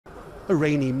A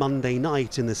rainy Monday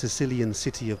night in the Sicilian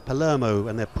city of Palermo,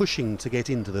 and they're pushing to get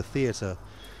into the theatre.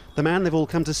 The man they've all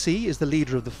come to see is the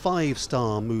leader of the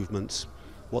Five-Star movement.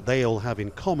 What they all have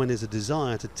in common is a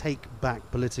desire to take back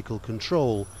political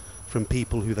control from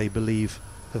people who they believe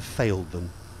have failed them.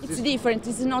 It's different.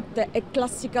 It's not a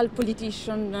classical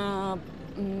politician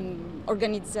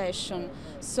organization.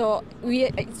 So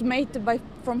it's made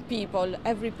from people.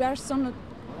 Every person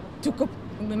to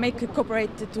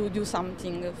cooperate to do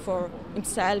something for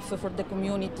himself, for the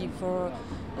community, for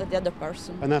the other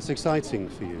person. And that's exciting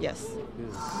for you? Yes.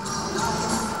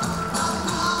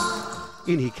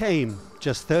 In he came.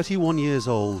 Just 31 years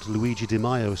old, Luigi Di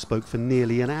Maio spoke for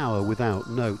nearly an hour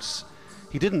without notes.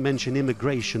 He didn't mention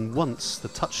immigration once, the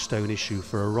touchstone issue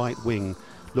for a right wing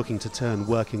looking to turn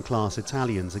working-class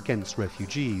Italians against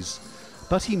refugees.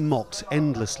 But he mocked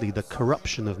endlessly the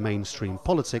corruption of mainstream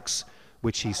politics,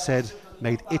 which he said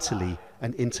made Italy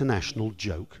an international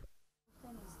joke.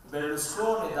 We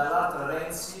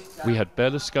had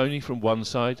Berlusconi from one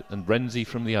side and Renzi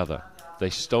from the other.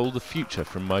 They stole the future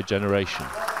from my generation.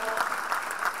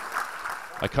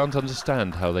 I can't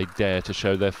understand how they dare to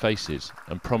show their faces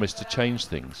and promise to change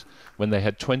things when they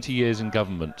had 20 years in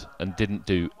government and didn't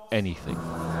do anything.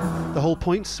 The whole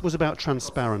point was about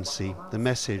transparency, the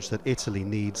message that Italy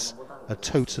needs a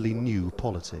totally new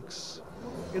politics.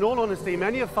 In all honesty,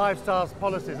 many of Five Star's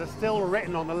policies are still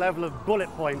written on the level of bullet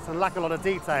points and lack a lot of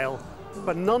detail.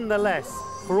 But nonetheless,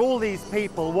 for all these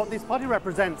people, what this party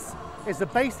represents is the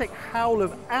basic howl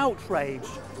of outrage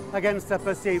against a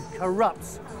perceived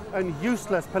corrupt and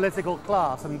useless political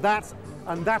class, and that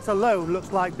alone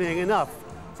looks like being enough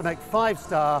to make Five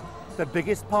Star the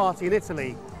biggest party in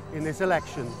Italy in this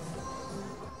election.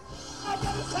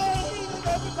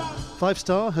 Five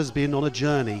Star has been on a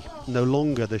journey, no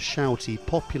longer the shouty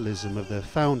populism of their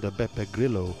founder Beppe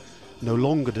Grillo. No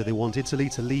longer do they want Italy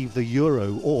to leave the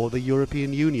euro or the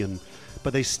European Union,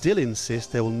 but they still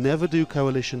insist they will never do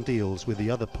coalition deals with the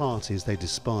other parties they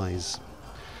despise.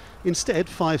 Instead,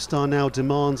 Five Star now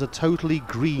demands a totally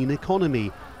green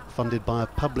economy, funded by a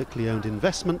publicly owned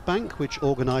investment bank which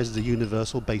organises a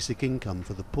universal basic income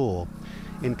for the poor.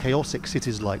 In chaotic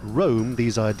cities like Rome,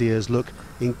 these ideas look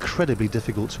incredibly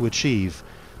difficult to achieve,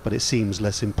 but it seems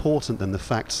less important than the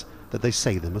fact that they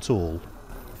say them at all.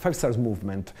 Five Stars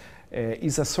movement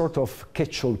is a sort of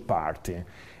catch-all party.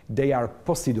 They are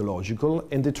post-ideological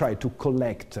and they try to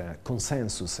collect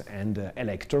consensus and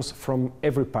electors from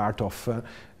every part of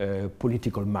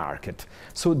political market.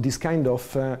 So this kind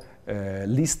of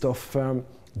list of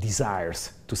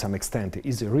desires, to some extent,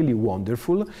 is really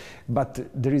wonderful, but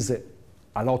there is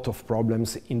a lot of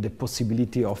problems in the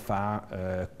possibility of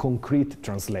a concrete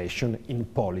translation in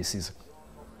policies.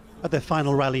 At their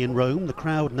final rally in Rome, the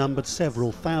crowd numbered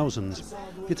several thousand.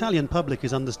 The Italian public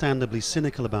is understandably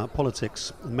cynical about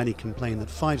politics, and many complain that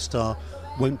Five Star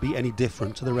won't be any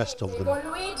different to the rest of them.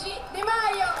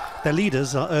 Their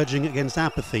leaders are urging against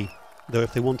apathy, though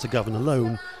if they want to govern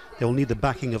alone, they will need the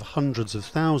backing of hundreds of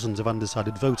thousands of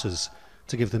undecided voters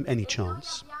to give them any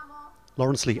chance.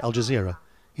 Laurence, Al Jazeera,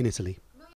 in Italy.